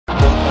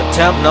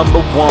Attempt number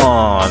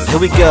 1. Here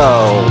we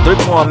go.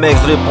 3-point mix,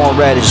 3-point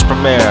radius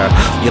premiere.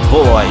 Your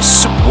boy,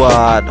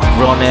 Swat,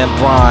 real name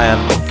Brian.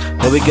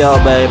 Here we go,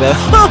 baby.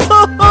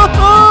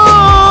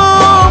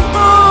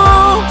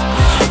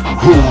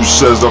 Who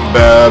says I'm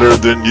better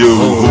than you?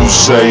 Who's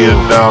saying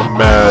I'm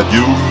mad?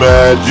 You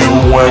mad? You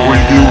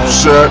angry? You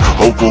sad?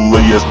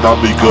 Hopefully it's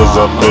not because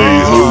of me.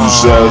 Who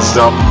says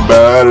I'm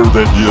better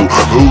than you?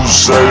 Who's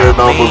saying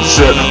I'm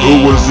upset?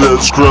 Who is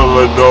this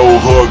criminal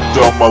hooked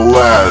on my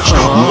lash?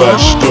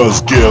 Let's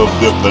just give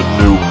them the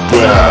new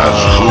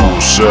badge. Who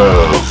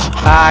says?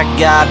 I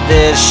got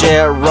this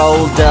shit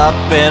rolled up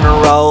and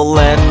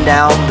rolling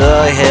down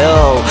the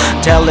hill,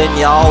 telling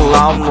y'all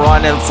I'm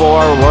running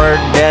forward,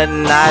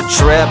 then I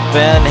trip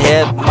and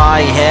hit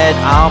my head,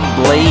 I'm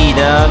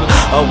bleeding.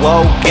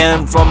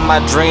 Awoken from my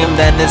dream,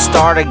 then it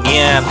start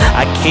again.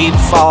 I keep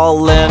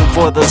falling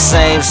for the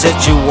same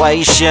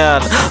situation,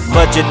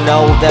 but you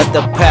know that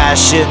the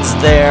passion's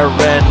there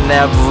in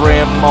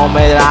every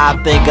moment I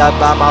think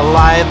about my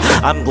life.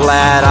 I'm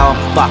glad I'm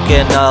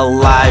fucking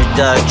alive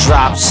to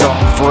drop some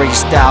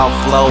freestyle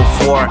flow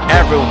for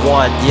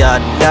everyone, you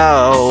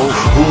know.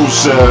 Who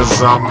says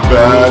I'm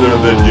better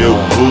than you?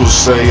 Who's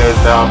saying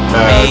I'm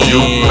mad?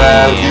 You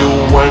mad? You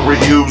angry?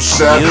 You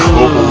sad?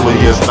 Hopefully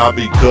it's not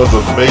because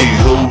of me.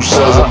 Who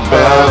says I'm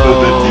better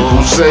than you?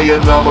 Who's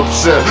saying I'm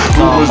upset?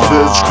 Who is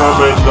this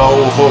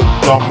criminal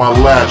hooked on my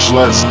latch?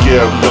 Let's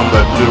give them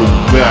the new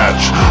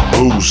match.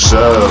 Who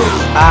says?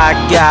 I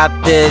got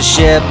this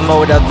shit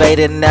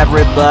motivating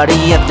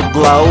everybody at the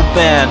globe,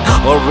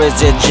 or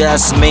is it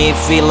just me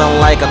feeling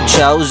like I'm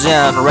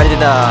chosen? Ready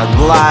to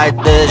glide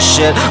this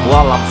shit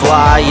while I'm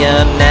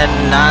flying,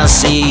 and I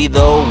see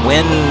the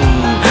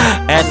wind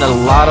and a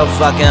lot of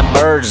fucking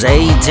birds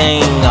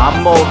hating.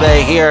 I'm over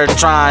here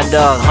trying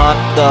to hunt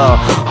the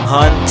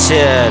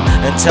hunted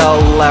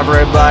until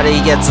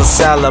everybody gets a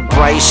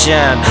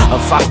celebration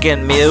of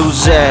fucking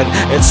music.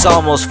 It's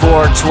almost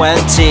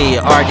 4:20.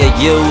 Are you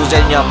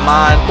using your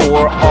mind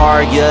or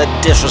are you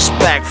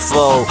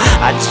disrespectful?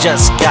 I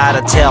just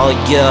gotta tell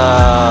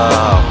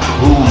ya.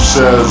 Who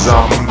says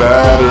I'm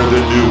better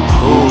than you?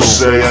 Who's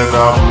saying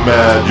I'm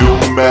mad? You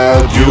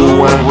mad? You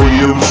angry?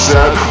 You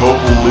sad?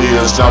 Hopefully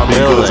it's not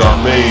because of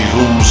me.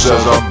 Who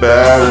says I'm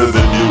better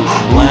than you?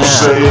 Who's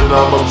saying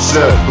I'm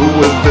upset? Who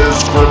is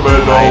this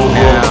criminal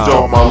hooked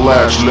on my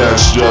latch?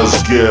 Let's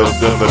just give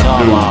them the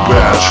new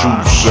batch. Who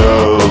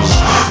says?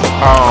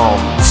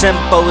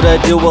 Simple to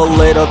do, a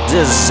little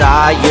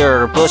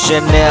desire,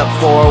 pushing it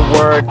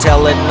forward,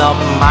 telling them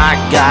I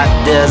got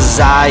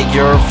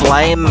desire,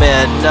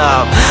 flaming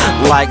up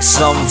like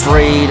some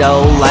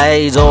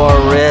Frito-Lays, or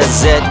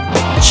is it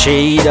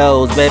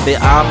Cheetos? Baby,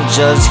 I'm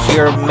just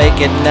here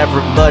making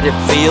everybody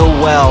feel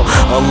well.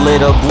 A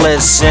little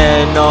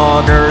glisten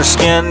on her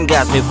skin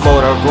got me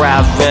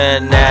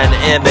photographing an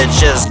image,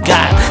 just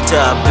got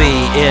to be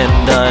in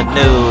the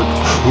nude.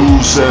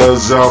 Who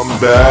says I'm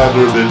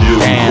better than you?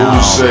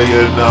 Who's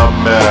saying I'm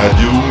mad?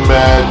 You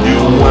mad? You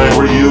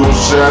angry? You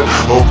sad?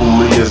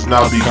 Hopefully it's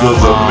not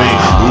because of me.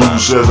 Who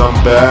says I'm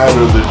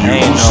better than you?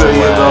 Who's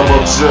saying I'm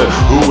upset?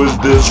 Who is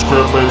this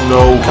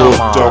criminal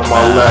hooked on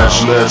my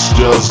latch? Let's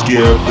just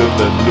give them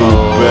the new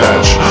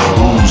batch.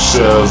 Who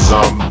says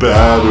I'm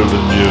better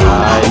than you?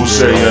 Who's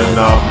saying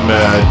I'm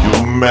mad? You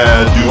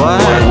mad? You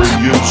angry?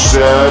 You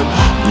sad?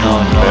 You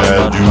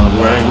mad? You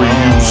angry?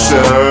 You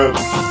sad?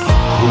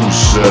 Who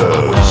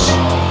says?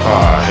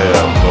 I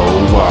have no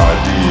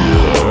idea.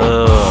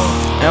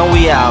 And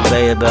we out,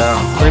 baby.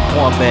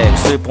 3-point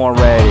mix, 3-point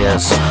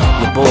radius.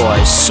 Your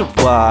boy,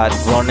 Swat,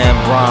 real name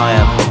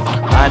Brian.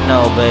 I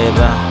know,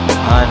 baby.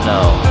 I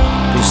know.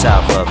 Peace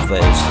out,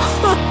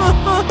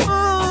 fuckface.